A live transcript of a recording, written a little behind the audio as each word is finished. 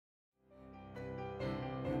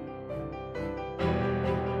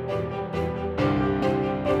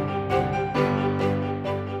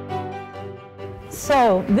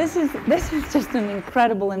So this is just an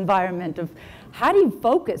incredible environment of how do you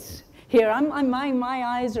focus here? My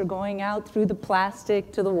eyes are going out through the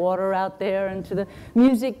plastic to the water out there and to the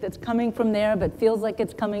music that's coming from there but feels like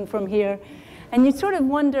it's coming from here. And you sort of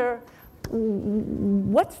wonder,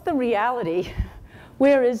 what's the reality?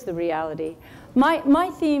 Where is the reality?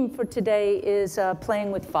 My theme for today is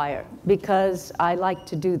playing with fire, because I like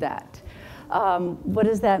to do that. What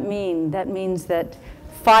does that mean? That means that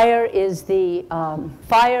fire is the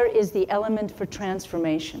element for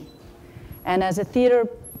transformation. And as a theater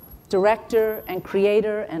director and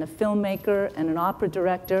creator and a filmmaker and an opera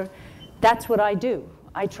director, that's what I do.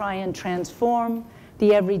 I try and transform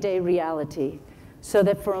the everyday reality so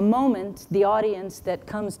that for a moment, the audience that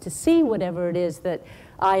comes to see whatever it is that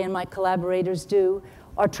I and my collaborators do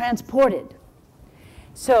are transported.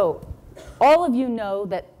 So all of you know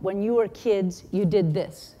that when you were kids, you did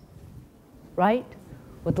this, right?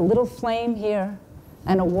 With a little flame here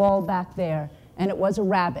and a wall back there, and it was a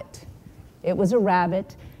rabbit. It was a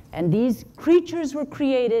rabbit, and these creatures were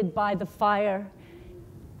created by the fire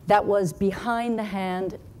that was behind the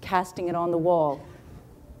hand casting it on the wall.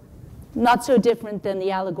 Not so different than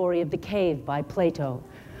the allegory of the cave by Plato,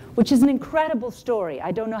 which is an incredible story.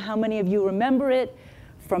 I don't know how many of you remember it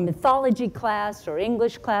from mythology class or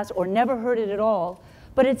English class or never heard it at all,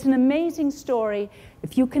 but it's an amazing story.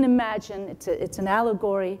 If you can imagine, it's an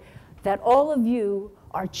allegory that all of you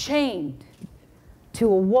are chained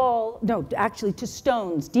to a wall, no, actually to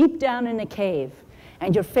stones deep down in a cave,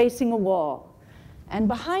 and you're facing a wall. And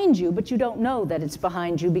behind you, but you don't know that it's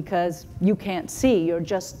behind you because you can't see, you're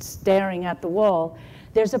just staring at the wall,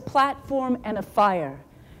 there's a platform and a fire.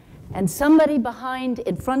 And somebody behind,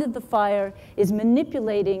 in front of the fire, is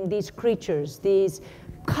manipulating these creatures, these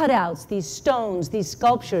cutouts, these stones, these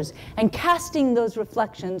sculptures, and casting those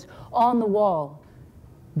reflections on the wall.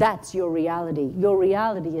 That's your reality. Your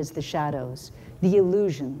reality is the shadows, the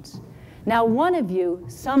illusions. Now, one of you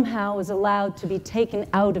somehow is allowed to be taken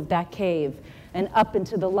out of that cave and up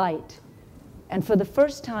into the light. And for the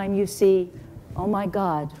first time, you see, oh my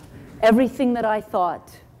God, everything that I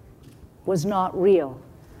thought was not real.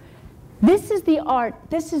 This is the art,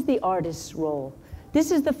 this is the artist's role.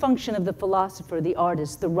 This is the function of the philosopher, the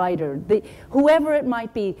artist, the writer, whoever it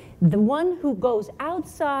might be, the one who goes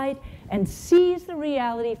outside and sees the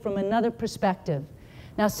reality from another perspective.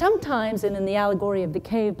 Now sometimes, and in the allegory of the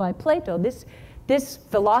cave by Plato, this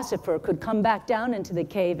philosopher could come back down into the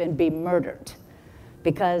cave and be murdered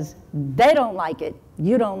because they don't like it.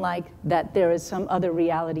 You don't like that there is some other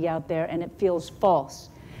reality out there and it feels false.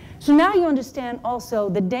 So now you understand also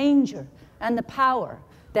the danger and the power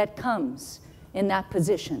that comes in that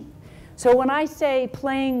position. So when I say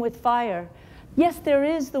playing with fire, yes, there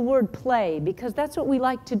is the word play, because that's what we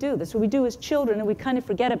like to do. That's what we do as children, and we kind of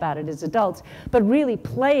forget about it as adults. But really,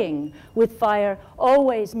 playing with fire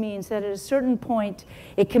always means that at a certain point,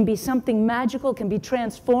 it can be something magical, can be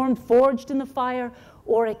transformed, forged in the fire,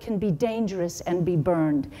 or it can be dangerous and be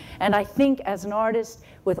burned. And I think as an artist,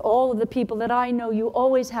 with all of the people that I know, you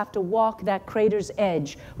always have to walk that crater's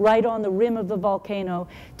edge, right on the rim of the volcano,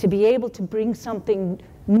 to be able to bring something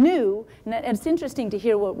new. And it's interesting to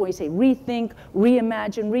hear what we say, rethink,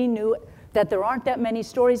 reimagine, renew, that there aren't that many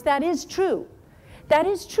stories. That is true. That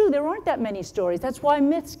is true, there aren't that many stories. That's why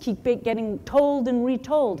myths keep getting told and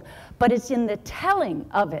retold. But it's in the telling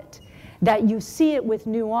of it that you see it with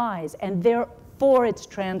new eyes, and therefore it's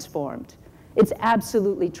transformed. It's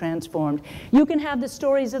absolutely transformed. You can have the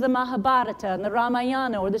stories of the Mahabharata and the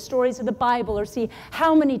Ramayana, or the stories of the Bible, or see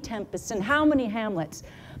how many tempests and how many Hamlets.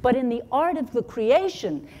 But in the art of the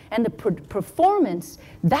creation and the performance,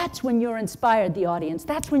 that's when you're inspired, the audience.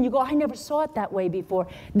 That's when you go, I never saw it that way before.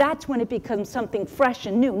 That's when it becomes something fresh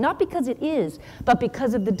and new. Not because it is, but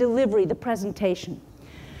because of the delivery, the presentation.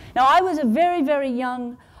 Now, I was a very, very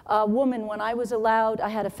young woman when I was allowed. I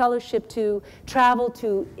had a fellowship to travel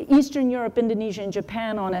to Eastern Europe, Indonesia, and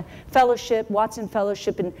Japan on a fellowship, Watson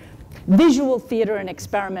Fellowship in visual theater and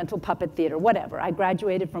experimental puppet theater, whatever. I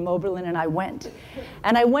graduated from Oberlin and I went.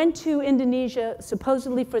 And I went to Indonesia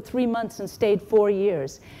supposedly for 3 months and stayed 4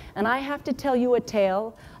 years. And I have to tell you a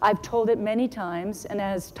tale. I've told it many times, and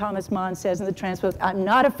as Thomas Mann says in the transcript, I'm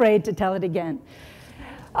not afraid to tell it again.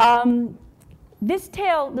 This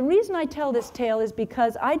tale, the reason I tell this tale is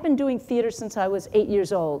because I'd been doing theater since I was 8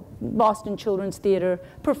 years old. Boston Children's Theater,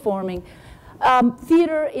 performing.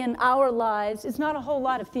 Theater in our lives, it's not a whole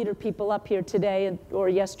lot of theater people up here today or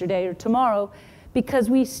yesterday or tomorrow, because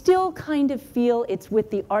we still kind of feel it's with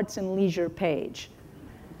the arts and leisure page.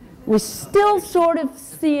 We still sort of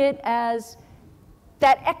see it as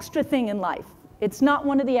that extra thing in life. It's not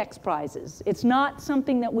one of the X prizes. It's not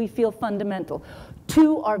something that we feel fundamental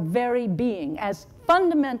to our very being, as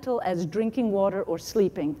fundamental as drinking water or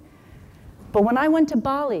sleeping. But when I went to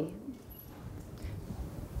Bali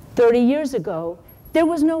 30 years ago, there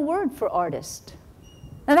was no word for artist.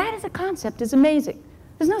 Now that as a concept is amazing.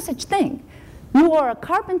 There's no such thing. You are a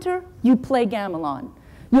carpenter, you play gamelan.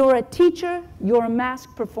 You're a teacher, you're a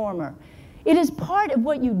masked performer. It is part of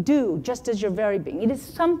what you do, just as your very being. It is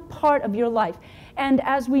some part of your life. And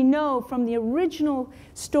as we know from the original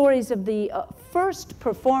stories of the first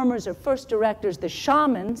performers or first directors, the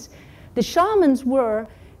shamans were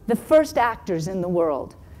the first actors in the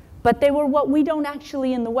world. But they were what we don't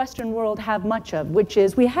actually in the Western world have much of, which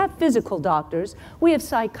is we have physical doctors, we have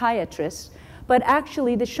psychiatrists, but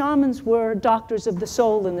actually the shamans were doctors of the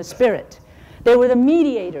soul and the spirit. They were the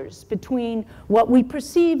mediators between what we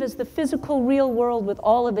perceive as the physical real world with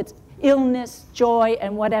all of its illness, joy,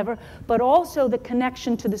 and whatever, but also the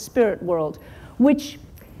connection to the spirit world, which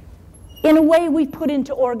in a way we put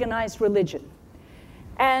into organized religion.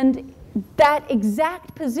 And that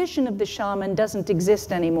exact position of the shaman doesn't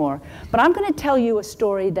exist anymore. But I'm going to tell you a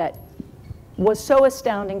story that was so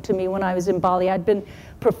astounding to me when I was in Bali. I'd been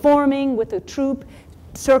performing with a troupe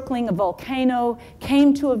circling a volcano,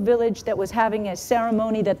 came to a village that was having a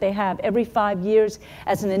ceremony that they have every 5 years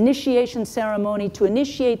as an initiation ceremony to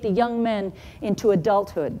initiate the young men into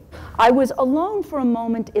adulthood. I was alone for a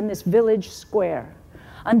moment in this village square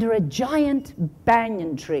under a giant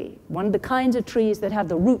banyan tree, one of the kinds of trees that have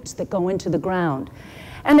the roots that go into the ground.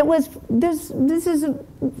 And it was, this is a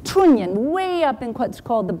trunyan, way up in what's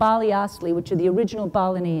called the Bali Asli, which are the original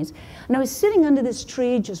Balinese. And I was sitting under this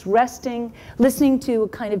tree, just resting, listening to a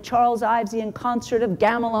kind of Charles Ivesian concert of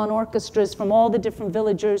gamelan orchestras from all the different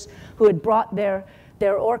villagers who had brought their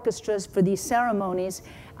orchestras for these ceremonies,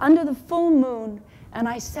 under the full moon. And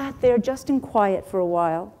I sat there just in quiet for a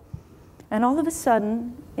while. And all of a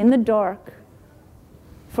sudden, in the dark,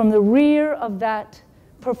 from the rear of that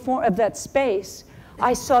space,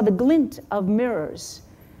 I saw the glint of mirrors.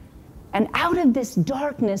 And out of this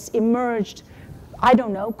darkness emerged, I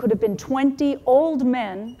don't know, could have been 20 old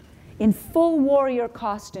men in full warrior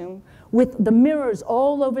costume with the mirrors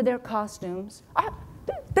all over their costumes.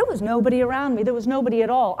 There was nobody around me. There was nobody at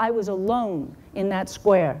all. I was alone in that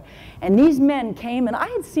square. And these men came, and I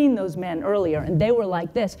had seen those men earlier, and they were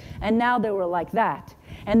like this, and now they were like that.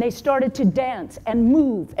 And they started to dance and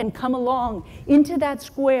move and come along into that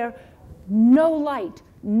square. No light,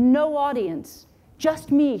 no audience,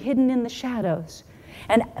 just me hidden in the shadows.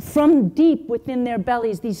 And from deep within their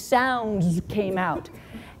bellies, these sounds came out.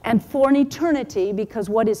 And for an eternity, because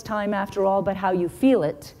what is time after all but how you feel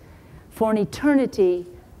it, for an eternity,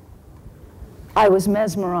 I was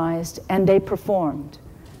mesmerized, and they performed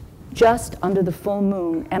just under the full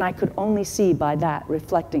moon, and I could only see by that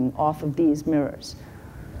reflecting off of these mirrors.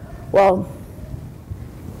 Well,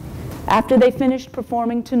 after they finished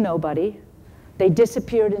performing to nobody, they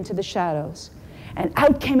disappeared into the shadows. And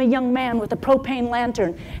out came a young man with a propane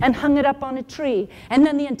lantern and hung it up on a tree. And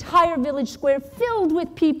then the entire village square filled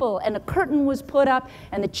with people, and a curtain was put up,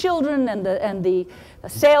 and the children and the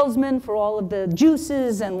salesmen for all of the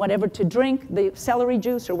juices and whatever to drink, the celery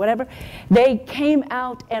juice or whatever, they came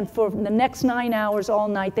out, and for the next 9 hours all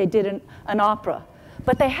night they did an opera.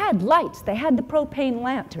 But they had lights, they had the propane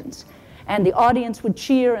lanterns, and the audience would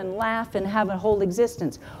cheer and laugh and have a whole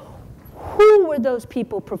existence. Who were those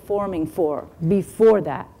people performing for before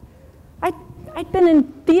that? I'd been in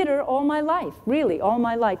theater all my life, really, all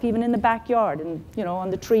my life, even in the backyard and, you know,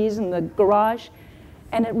 on the trees in the garage.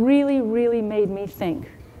 And it really, really made me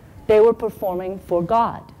think they were performing for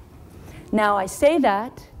God. Now, I say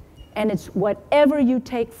that, and it's whatever you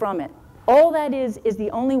take from it. All that is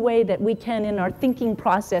the only way that we can, in our thinking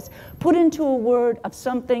process, put into a word of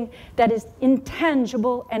something that is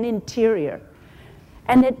intangible and interior.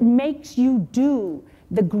 And it makes you do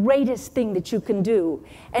the greatest thing that you can do.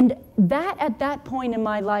 And that, at that point in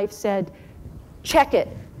my life, said, check it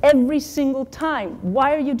every single time.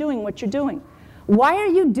 Why are you doing what you're doing? Why are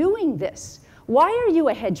you doing this? Why are you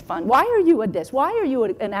a hedge fund? Why are you a this? Why are you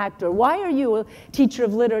an actor? Why are you a teacher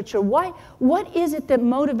of literature? What is it that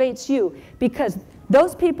motivates you? Because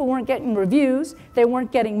those people weren't getting reviews. They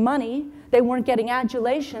weren't getting money. They weren't getting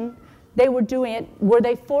adulation. They were doing it. Were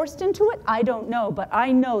they forced into it? I don't know, but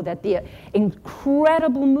I know that the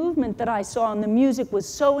incredible movement that I saw in the music was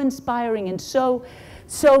so inspiring and so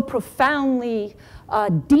profoundly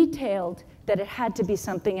detailed that it had to be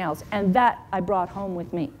something else, and that I brought home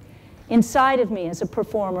with me. Inside of me as a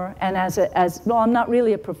performer, and well, I'm not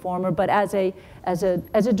really a performer, but as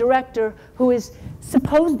a director who is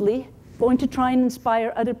supposedly going to try and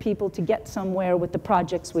inspire other people to get somewhere with the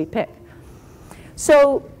projects we pick.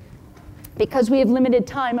 So, because we have limited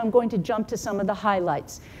time, I'm going to jump to some of the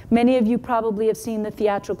highlights. Many of you probably have seen the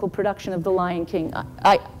theatrical production of The Lion King.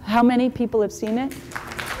 How many people have seen it?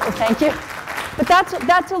 Well, thank you. But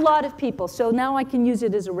that's a lot of people, so now I can use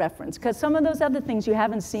it as a reference, because some of those other things you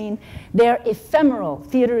haven't seen, they're ephemeral.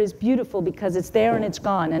 Theater is beautiful because it's there and it's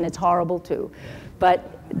gone, and it's horrible too. But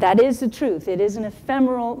that is the truth. It is an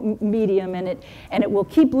ephemeral medium, and it will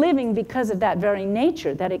keep living because of that very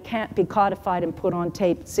nature, that it can't be codified and put on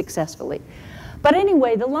tape successfully. But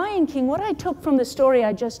anyway, The Lion King, what I took from the story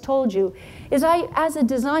I just told you is as a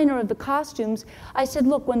designer of the costumes, I said,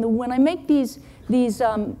 look, when I make these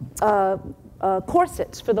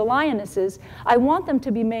corsets for the lionesses, I want them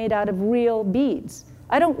to be made out of real beads.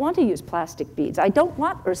 I don't want to use plastic beads. I don't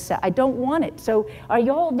want Ursa. I don't want it. So are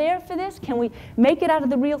you all there for this? Can we make it out of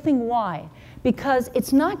the real thing? Why? Because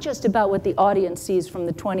it's not just about what the audience sees from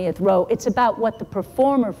the 20th row. It's about what the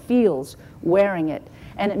performer feels wearing it.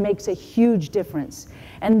 And it makes a huge difference.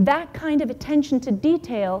 And that kind of attention to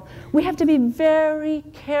detail, we have to be very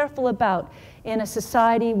careful about in a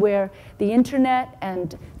society where the internet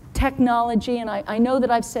and technology, and I know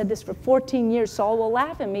that I've said this for 14 years, so all will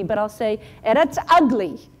laugh at me, but I'll say, that's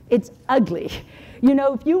ugly. It's ugly. You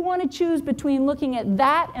know, if you want to choose between looking at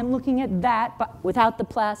that and looking at that, but without the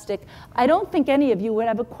plastic, I don't think any of you would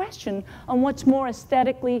have a question on what's more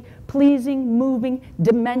aesthetically pleasing, moving,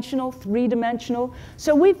 dimensional, three-dimensional.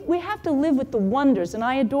 So we have to live with the wonders, and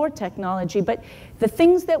I adore technology, but the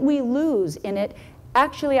things that we lose in it.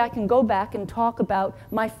 Actually, I can go back and talk about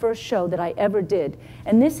my first show that I ever did.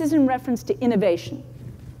 And this is in reference to innovation.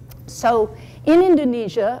 So in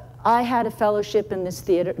Indonesia, I had a fellowship in this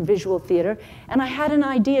theater, visual theater, and I had an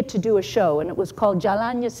idea to do a show, and it was called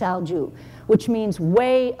Jalannya Salju, which means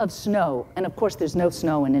way of snow. And of course, there's no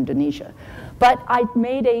snow in Indonesia. But I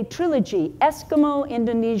made a trilogy, Eskimo,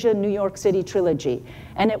 Indonesia, New York City trilogy.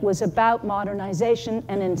 And it was about modernization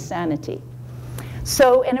and insanity.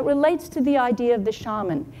 So, and it relates to the idea of the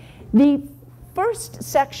shaman. The first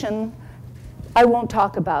section I won't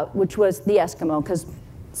talk about, which was the Eskimo, because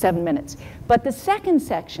 7 minutes. But the second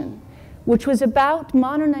section, which was about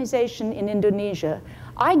modernization in Indonesia,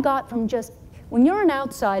 I got from just, when you're an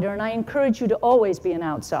outsider, and I encourage you to always be an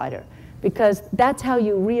outsider, because that's how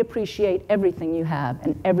you reappreciate everything you have,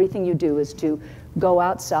 and everything you do is to go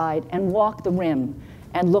outside and walk the rim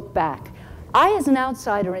and look back. I, as an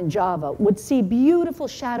outsider in Java, would see beautiful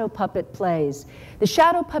shadow puppet plays. The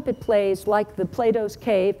shadow puppet plays, like the Plato's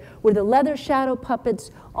Cave, were the leather shadow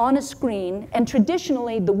puppets on a screen, and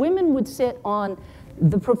traditionally the women would sit on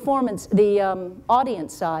the performance, the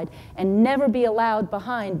audience side, and never be allowed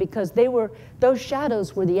behind, because those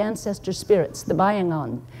shadows were the ancestor spirits, the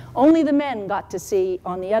bayangan. Only the men got to see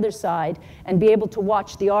on the other side and be able to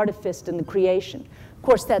watch the artifice and the creation. Of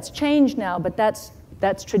course, that's changed now, but that's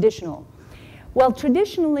traditional. Well,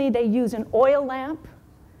 traditionally, they use an oil lamp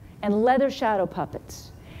and leather shadow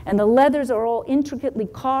puppets. And the leathers are all intricately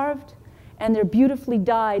carved, and they're beautifully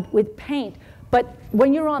dyed with paint. But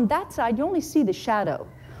when you're on that side, you only see the shadow.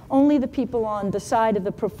 Only the people on the side of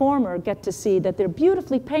the performer get to see that they're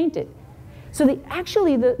beautifully painted. So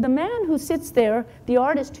actually, the man who sits there, the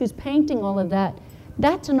artist who's painting all of that,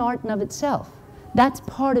 that's an art in of itself. That's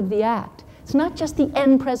part of the act. It's not just the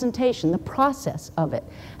end presentation, the process of it,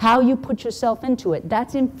 how you put yourself into it.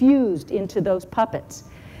 That's infused into those puppets.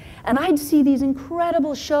 And I'd see these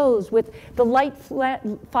incredible shows with the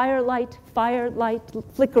firelight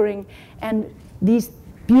flickering, and these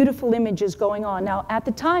beautiful images going on. Now, at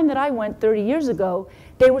the time that I went 30 years ago,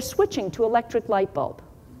 they were switching to electric light bulb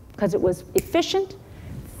because it was efficient,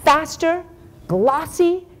 faster,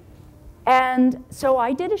 glossy. And so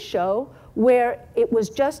I did a show where it was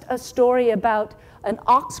just a story about an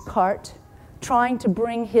ox cart trying to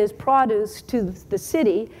bring his produce to the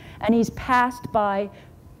city, and he's passed by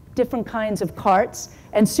different kinds of carts,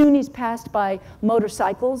 and soon he's passed by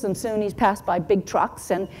motorcycles, and soon he's passed by big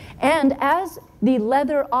trucks, and as the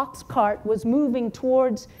leather ox cart was moving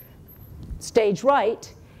towards stage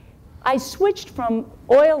right, I switched from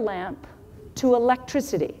oil lamp to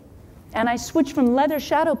electricity, and I switched from leather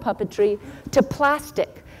shadow puppetry to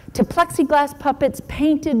plastic, to plexiglass puppets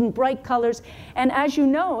painted in bright colors. And as you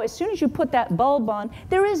know, as soon as you put that bulb on,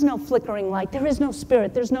 there is no flickering light, there is no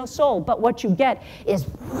spirit, there's no soul, but what you get is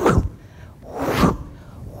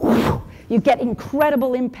you get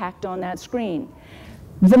incredible impact on that screen.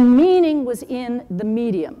 The meaning was in the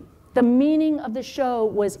medium. The meaning of the show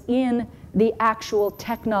was in the actual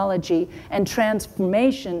technology and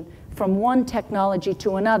transformation from one technology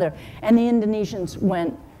to another. And the Indonesians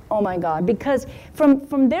went oh my God, because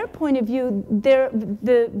from their point of view,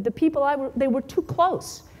 the people they were too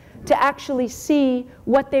close to actually see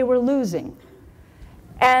what they were losing.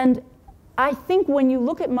 And I think when you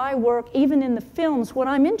look at my work, even in the films, what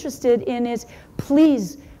I'm interested in is,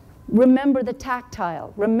 please remember the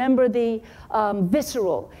tactile, remember the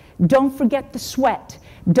visceral, don't forget the sweat,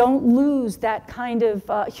 don't lose that kind of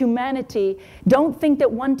humanity. Don't think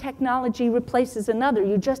that one technology replaces another.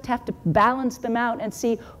 You just have to balance them out and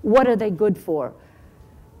see what are they good for.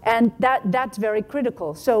 And that's very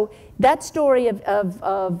critical. So that story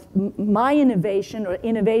of my innovation, or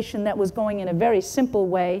innovation that was going in a very simple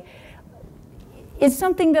way, is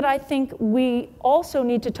something that I think we also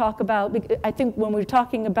need to talk about. I think when we're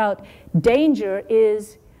talking about danger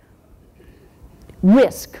is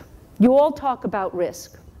risk. You all talk about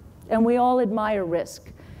risk, and we all admire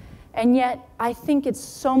risk. And yet, I think it's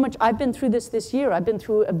so much. I've been through this year. I've been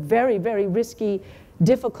through a very, very risky,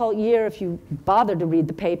 difficult year. If you bother to read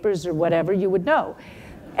the papers or whatever, you would know.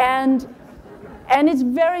 And it's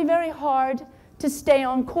very, very hard to stay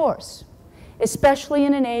on course, especially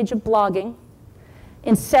in an age of blogging,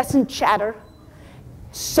 incessant chatter,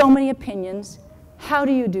 so many opinions. How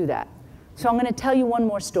do you do that? So I'm going to tell you one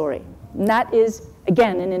more story, and that is,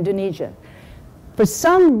 again, in Indonesia. For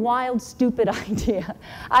some wild, stupid idea,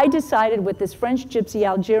 I decided with this French gypsy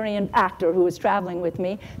Algerian actor who was traveling with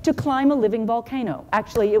me to climb a living volcano.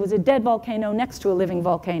 Actually, it was a dead volcano next to a living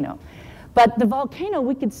volcano. But the volcano,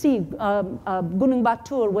 we could see, Gunung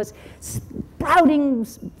Batur was sprouting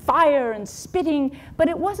fire and spitting, but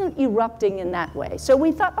it wasn't erupting in that way. So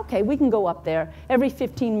we thought, okay, we can go up there every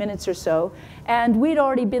 15 minutes or so. And we'd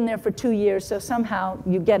already been there for 2 years, so somehow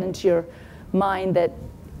you get into your mind that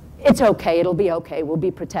it's okay, it'll be okay, we'll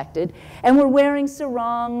be protected. And we're wearing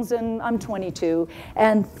sarongs, and I'm 22,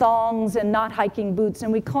 and thongs and not hiking boots,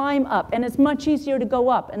 and we climb up. And it's much easier to go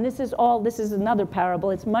up. And this is another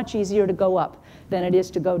parable. It's much easier to go up than it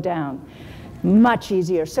is to go down. Much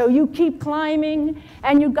easier. So you keep climbing,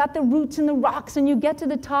 and you've got the roots and the rocks, and you get to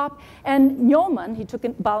the top, and Nyoman, he took a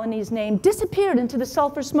Balinese name, disappeared into the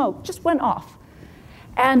sulfur smoke, just went off.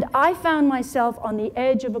 And I found myself on the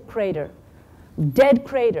edge of a crater. Dead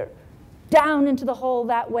crater, down into the hole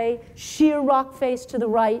that way, sheer rock face to the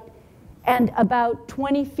right, and about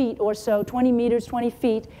 20 feet or so, 20 meters, 20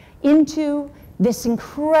 feet, into this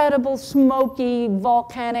incredible smoky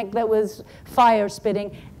volcanic that was fire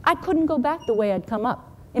spitting. I couldn't go back the way I'd come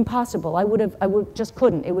up. Impossible. I just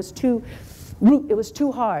couldn't. It was too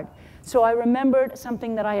hard. So I remembered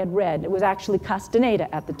something that I had read. It was actually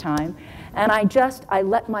Castaneda at the time. And I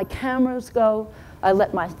let my cameras go. I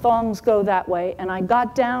let my thongs go that way, and I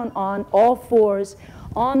got down on all fours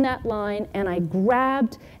on that line, and I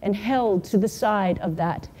grabbed and held to the side of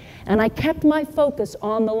that. And I kept my focus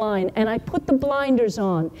on the line, and I put the blinders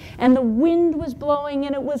on, and the wind was blowing,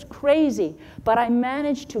 and it was crazy. But I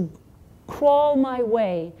managed to crawl my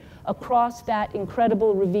way across that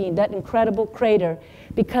incredible ravine, that incredible crater,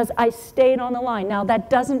 because I stayed on the line. Now,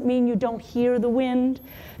 that doesn't mean you don't hear the wind.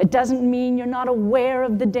 It doesn't mean you're not aware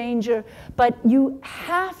of the danger, but you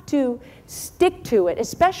have to stick to it,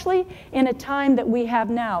 especially in a time that we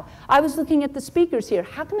have now. I was looking at the speakers here.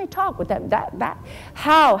 How can they talk with that?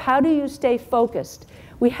 How do you stay focused?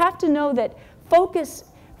 We have to know that focus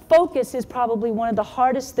is probably one of the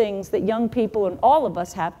hardest things that young people and all of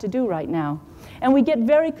us have to do right now. And we get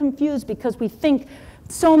very confused because we think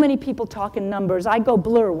so many people talk in numbers. I go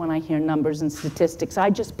blur when I hear numbers and statistics. I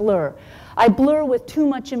just blur. I blur with too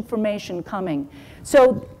much information coming.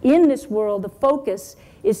 So in this world, the focus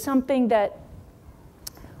is something that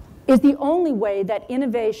is the only way that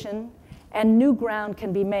innovation and new ground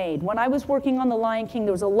can be made. When I was working on The Lion King,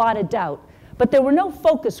 there was a lot of doubt. But there were no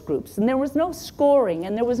focus groups, and there was no scoring,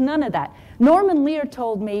 and there was none of that. Norman Lear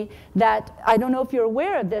told me that, I don't know if you're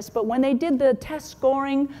aware of this, but when they did the test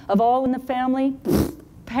scoring of All in the Family,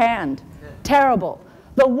 panned. Terrible.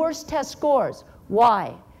 The worst test scores.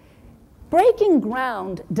 Why? Breaking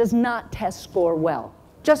Ground does not test score well.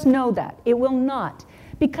 Just know that. It will not.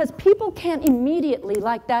 Because people can't immediately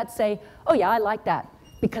like that say, oh yeah, I like that,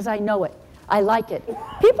 because I know it. I like it.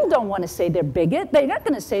 People don't want to say they're bigot. They're not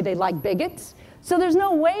going to say they like bigots. So there's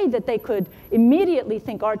no way that they could immediately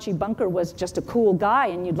think Archie Bunker was just a cool guy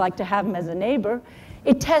and you'd like to have him as a neighbor.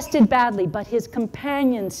 It tested badly, but his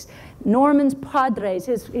companions, Norman's padres,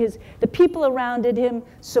 the people around him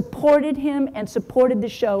supported him and supported the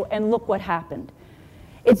show, and look what happened.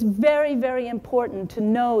 It's very, very important to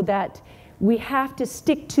know that we have to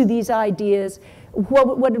stick to these ideas.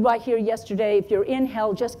 What did I hear yesterday? If you're in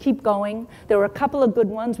hell, just keep going. There were a couple of good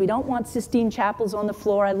ones. We don't want Sistine Chapels on the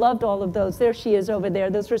floor. I loved all of those. There she is over there.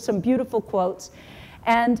 Those were some beautiful quotes.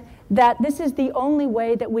 and that this is the only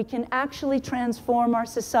way that we can actually transform our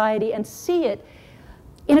society and see it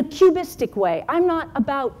in a cubistic way. I'm not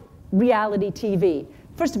about reality TV.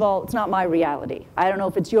 First of all, it's not my reality. I don't know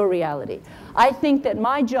if it's your reality. I think that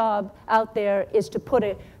my job out there is to put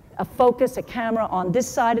a focus, a camera on this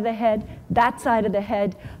side of the head, that side of the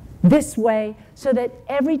head, this way, so that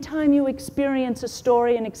every time you experience a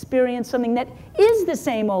story and experience something that is the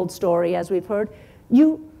same old story as we've heard,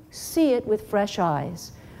 you see it with fresh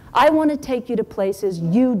eyes. I want to take you to places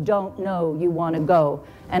you don't know you want to go,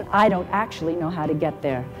 and I don't actually know how to get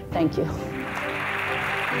there. Thank you.